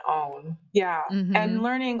on my own. Yeah. Mm-hmm. And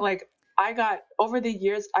learning, like, I got over the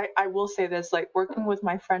years, I will say this, like, working with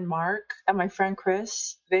my friend Mark and my friend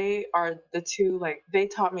Chris, they are the two, like, they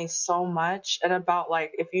taught me so much, and about,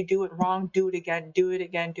 like, if you do it wrong, do it again, do it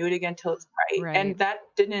again, do it again till it's right. Right. And that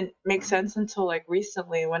didn't make sense until, like,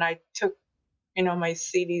 recently when I took, my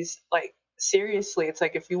CDs, like, seriously. It's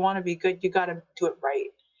like, if you want to be good, you got to do it right.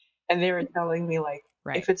 and they were telling me like,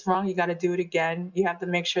 Right. if it's wrong, you got to do it again. You have to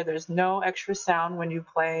make sure there's no extra sound when you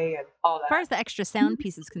play and all that. As far as the extra sound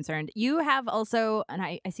piece is concerned, you have also, and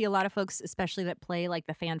I see a lot of folks, especially that play like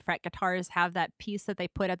the fan fret guitars, have that piece that they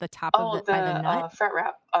put at the top of it by the nut. Fret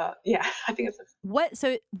wrap. Yeah, I think it's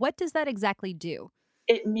What does that exactly do?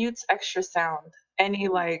 it mutes extra sound. Any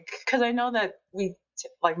like, because I know that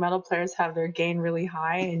like metal players have their gain really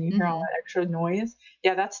high and you hear all that extra noise.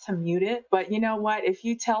 Yeah, that's to mute it. But you know what? If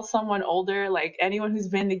you tell someone older, like anyone who's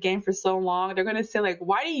been in the game for so long, they're gonna say like,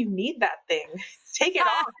 "Why do you need that thing? Take it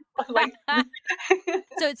off!" Like,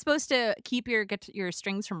 so it's supposed to keep your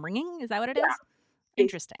strings from ringing. Is that what it is?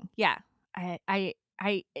 Interesting. Yeah,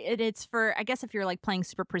 it's for, I guess if you're like playing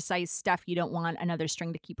super precise stuff, you don't want another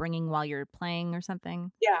string to keep ringing while you're playing or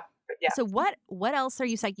something. Yeah. So what else are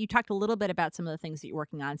you psyched? You talked a little bit about some of the things that you're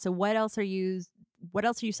working on. So what else are you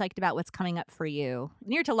psyched about? What's coming up for you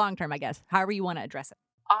near to long term, I guess, however you want to address it?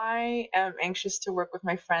 I am anxious to work with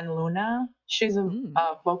my friend Luna. She's a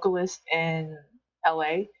vocalist in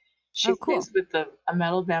LA. She plays with a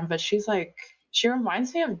metal band, but she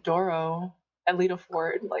reminds me of Doro and Lita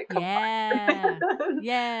Ford. Like, come on.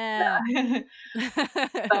 Yeah. So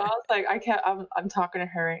I was like, I'm talking to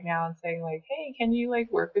her right now and saying like, hey, can you like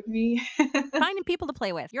work with me? Finding people to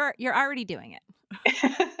play with. You're already doing it.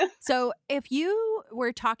 So if you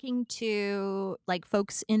were talking to like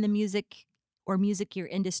folks in the music or music gear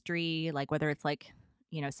industry, like whether it's like,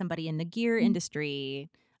 somebody in the gear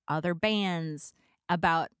industry, other bands,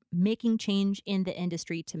 about making change in the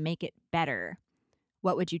industry to make it better,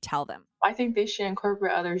 what would you tell them? I think they should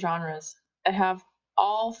incorporate other genres and have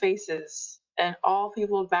all faces and all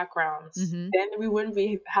people with backgrounds. Then we wouldn't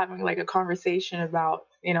be having like a conversation about,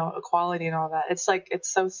 equality and all that. It's like,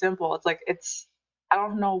 it's so simple. It's like, I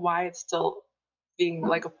don't know why it's still being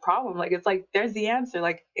like a problem. Like, it's like, there's the answer,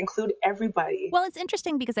 like include everybody. Well, it's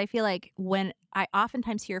interesting because I feel like when I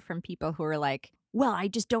oftentimes hear from people who are like, well, I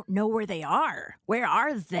just don't know where they are. Where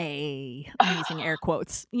are they? I'm using air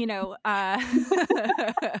quotes,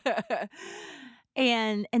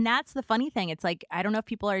 and that's the funny thing. It's like, I don't know if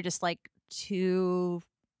people are just like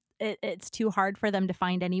it's too hard for them to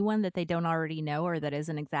find anyone that they don't already know or that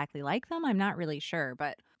isn't exactly like them. I'm not really sure,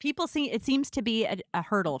 but it seems to be a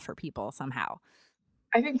hurdle for people somehow.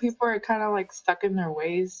 I think people are kind of like stuck in their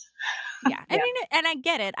ways. Yeah. I mean, and I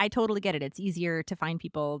get it. I totally get it. It's easier to find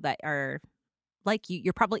people that are like you.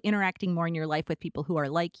 You're probably interacting more in your life with people who are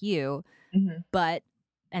like you, and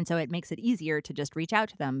so it makes it easier to just reach out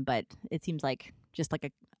to them. But it seems like just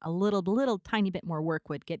like a little tiny bit more work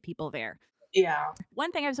would get people there. Yeah.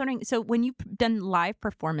 One thing I was wondering, so when you've done live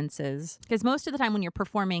performances, because most of the time when you're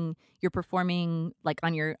performing like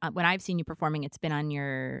when I've seen you performing, it's been on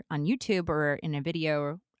YouTube or in a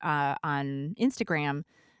video on Instagram.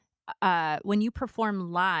 When you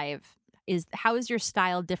perform live, how is your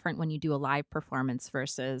style different when you do a live performance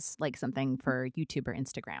versus like something for YouTube or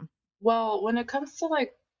Instagram? Well, when it comes to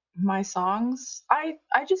like my songs, I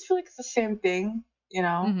just feel like it's the same thing.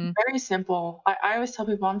 Very simple. I always tell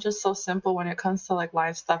people I'm just so simple when it comes to like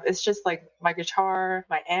live stuff. It's just like my guitar,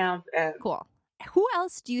 my amp, and cool. Who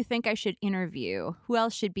else do you think I should interview? Who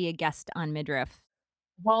else should be a guest on Midriff?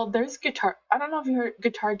 Well, there's guitar. I don't know if you heard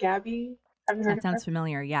Guitar Gabby. Have you heard that? Sounds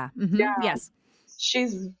familiar. Yeah. Yeah. Yes.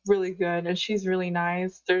 She's really good and she's really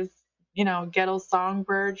nice. There's Ghetto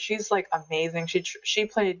Songbird. She's like amazing. She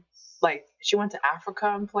played like she went to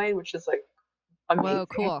Africa and played, which is like amazing. Whoa,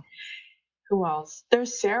 cool. Who else?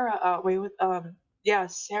 There's Sarah.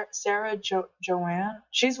 Sarah Joanne.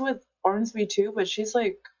 She's with Ormsby too, but she's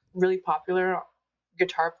like really popular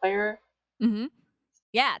guitar player.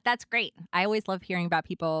 Yeah, that's great. I always love hearing about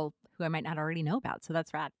people who I might not already know about. So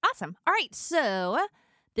that's rad. Awesome. All right. So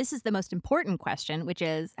this is the most important question, which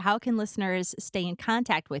is how can listeners stay in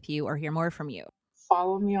contact with you or hear more from you?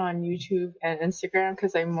 Follow me on YouTube and Instagram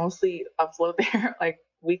because I mostly upload there like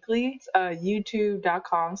weekly.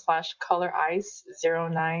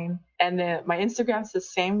 youtube.com/colorice09. And then my Instagram's the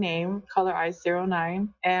same name, colorice09.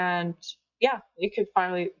 And yeah, you could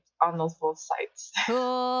find me on those both sites.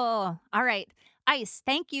 Cool. All right. Ice,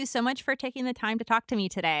 thank you so much for taking the time to talk to me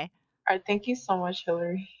today. All right. Thank you so much,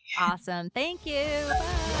 Hillary. Awesome. Thank you. Bye.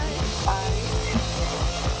 Bye.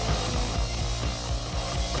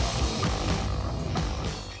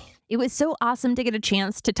 It was so awesome to get a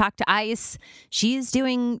chance to talk to Ice. She's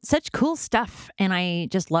doing such cool stuff, and I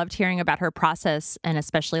just loved hearing about her process and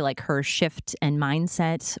especially like her shift and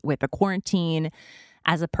mindset with the quarantine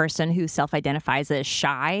as a person who self-identifies as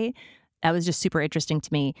shy. That was just super interesting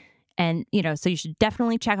to me. And, so you should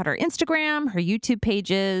definitely check out her Instagram, her YouTube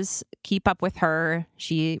pages, keep up with her.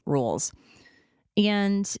 She rules.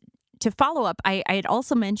 And to follow up, I had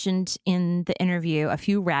also mentioned in the interview a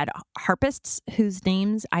few rad harpists whose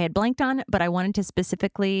names I had blanked on, but I wanted to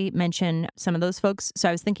specifically mention some of those folks. So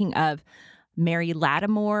I was thinking of Mary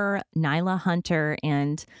Lattimore, Nyla Hunter,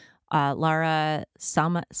 and Lara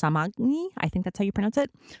Samagni. I think that's how you pronounce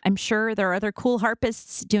it. I'm sure there are other cool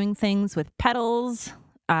harpists doing things with pedals,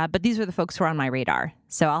 but these are the folks who are on my radar.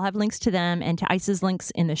 So I'll have links to them and to Ice's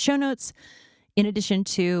links in the show notes, in addition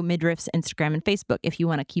to Midriff's Instagram and Facebook if you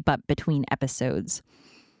want to keep up between episodes.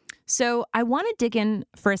 So I want to dig in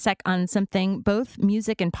for a sec on something both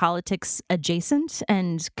music and politics adjacent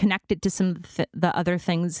and connected to some of the other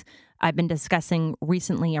things I've been discussing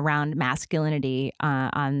recently around masculinity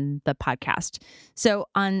on the podcast. So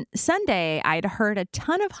on Sunday, I'd heard a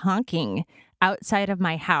ton of honking outside of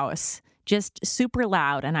my house, just super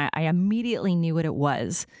loud, and I immediately knew what it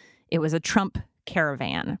was. It was a Trump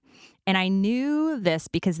caravan. And I knew this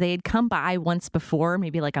because they had come by once before,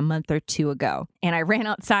 maybe like a month or two ago. And I ran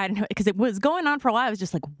outside because it was going on for a while. I was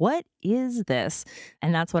just like, what is this?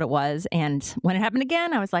 And that's what it was. And when it happened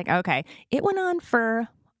again, I was like, okay, it went on for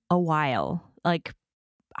a while. Like,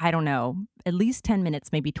 I don't know, at least 10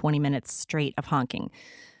 minutes, maybe 20 minutes straight of honking.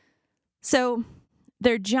 So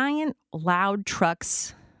they're giant, loud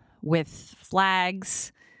trucks with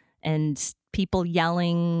flags and people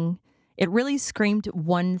yelling. It really screamed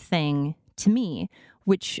one thing to me,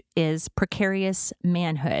 which is precarious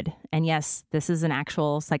manhood. And yes, this is an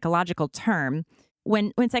actual psychological term.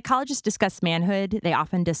 When psychologists discuss manhood, they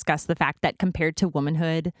often discuss the fact that compared to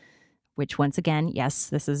womanhood, which once again, yes,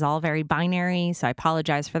 this is all very binary, so I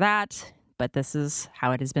apologize for that, but this is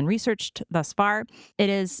how it has been researched thus far.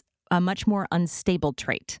 It is a much more unstable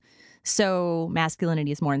trait. So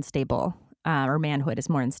masculinity is more unstable. Or manhood is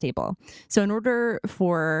more unstable. So in order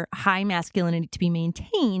for high masculinity to be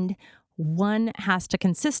maintained, one has to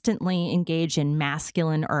consistently engage in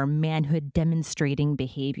masculine or manhood demonstrating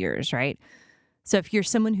behaviors, right? So if you're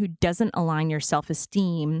someone who doesn't align your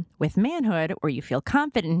self-esteem with manhood, or you feel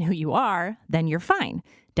confident in who you are, then you're fine.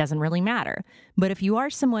 Doesn't really matter. But if you are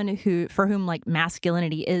someone for whom like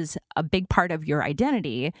masculinity is a big part of your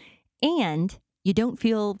identity, and you don't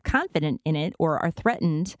feel confident in it or are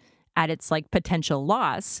threatened at its like potential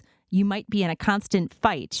loss, you might be in a constant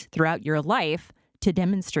fight throughout your life to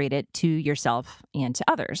demonstrate it to yourself and to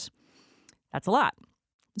others. That's a lot.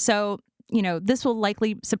 So, this will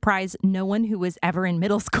likely surprise no one who was ever in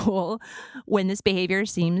middle school when this behavior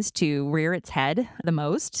seems to rear its head the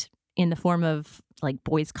most in the form of like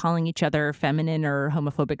boys calling each other feminine or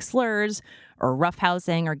homophobic slurs or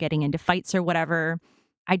roughhousing or getting into fights or whatever.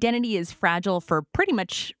 Identity is fragile for pretty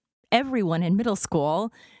much everyone in middle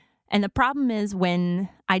school. And the problem is when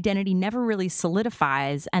identity never really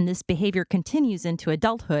solidifies and this behavior continues into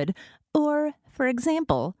adulthood or, for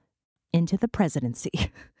example, into the presidency.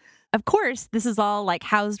 Of course, this is all like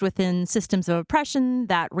housed within systems of oppression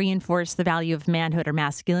that reinforce the value of manhood or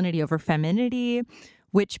masculinity over femininity,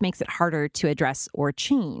 which makes it harder to address or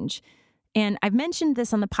change. And I've mentioned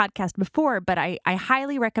this on the podcast before, but I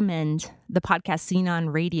highly recommend the podcast Scene on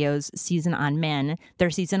Radio's season on men. Their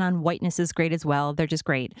season on whiteness is great as well. They're just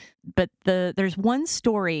great. But there's one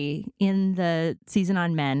story in the season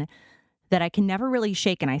on men that I can never really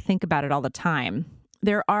shake, and I think about it all the time.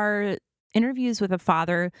 There are interviews with a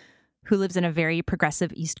father who lives in a very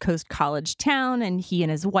progressive East Coast college town, and he and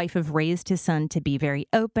his wife have raised his son to be very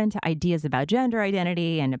open to ideas about gender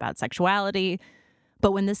identity and about sexuality.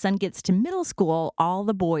 But when the son gets to middle school, all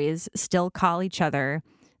the boys still call each other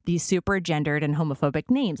these super gendered and homophobic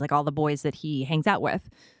names, like all the boys that he hangs out with.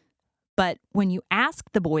 But when you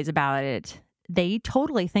ask the boys about it, they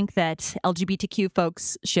totally think that LGBTQ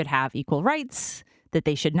folks should have equal rights, that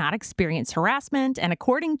they should not experience harassment. And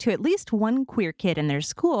according to at least one queer kid in their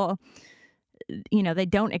school, they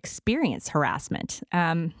don't experience harassment.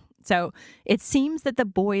 So it seems that the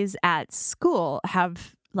boys at school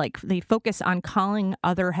they focus on calling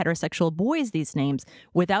other heterosexual boys these names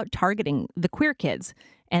without targeting the queer kids.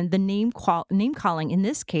 And the name calling in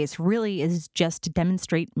this case really is just to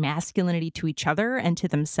demonstrate masculinity to each other and to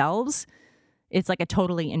themselves. It's like a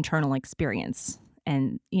totally internal experience.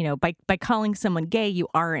 And, by calling someone gay, you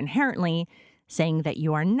are inherently saying that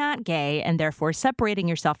you are not gay and therefore separating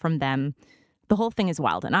yourself from them. The whole thing is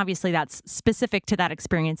wild. And obviously that's specific to that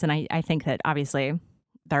experience. And I think that obviously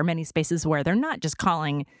there are many spaces where they're not just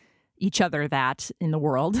calling each other that in the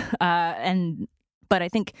world. But I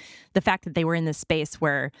think the fact that they were in this space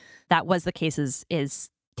where that was the case is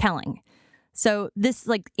telling. So this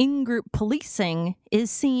in-group policing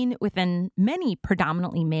is seen within many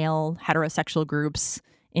predominantly male heterosexual groups,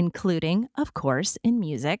 including, of course, in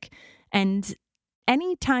music. And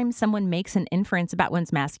Anytime someone makes an inference about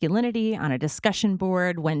one's masculinity on a discussion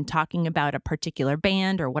board when talking about a particular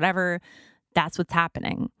band or whatever, that's what's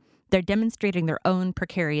happening. They're demonstrating their own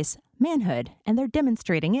precarious manhood, and they're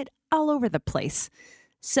demonstrating it all over the place.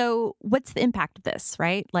 So what's the impact of this,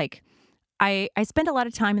 right? Like, I spent a lot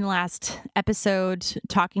of time in the last episode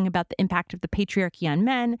talking about the impact of the patriarchy on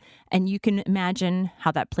men, and you can imagine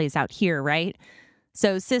how that plays out here, right?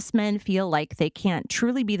 So cis men feel like they can't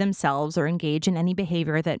truly be themselves or engage in any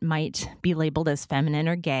behavior that might be labeled as feminine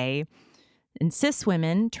or gay. And cis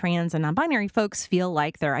women, trans and non-binary folks feel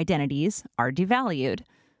like their identities are devalued.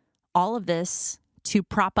 All of this to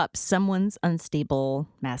prop up someone's unstable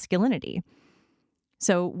masculinity.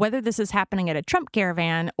 So whether this is happening at a Trump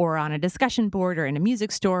caravan or on a discussion board or in a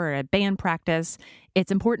music store or a band practice,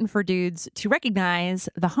 it's important for dudes to recognize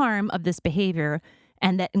the harm of this behavior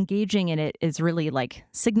and that engaging in it is really like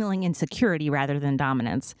signaling insecurity rather than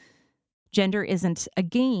dominance. Gender isn't a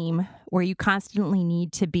game where you constantly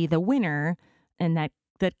need to be the winner, and that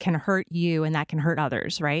can hurt you and that can hurt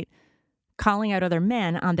others, right? Calling out other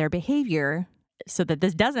men on their behavior so that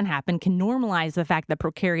this doesn't happen can normalize the fact that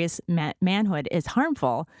precarious manhood is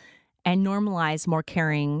harmful and normalize more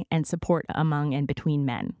caring and support among and between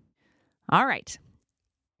men. All right.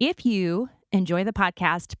 If you enjoy the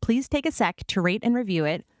podcast, please take a sec to rate and review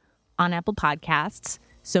it on Apple Podcasts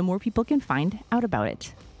so more people can find out about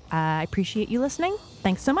it. I appreciate you listening.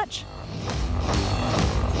 Thanks so much.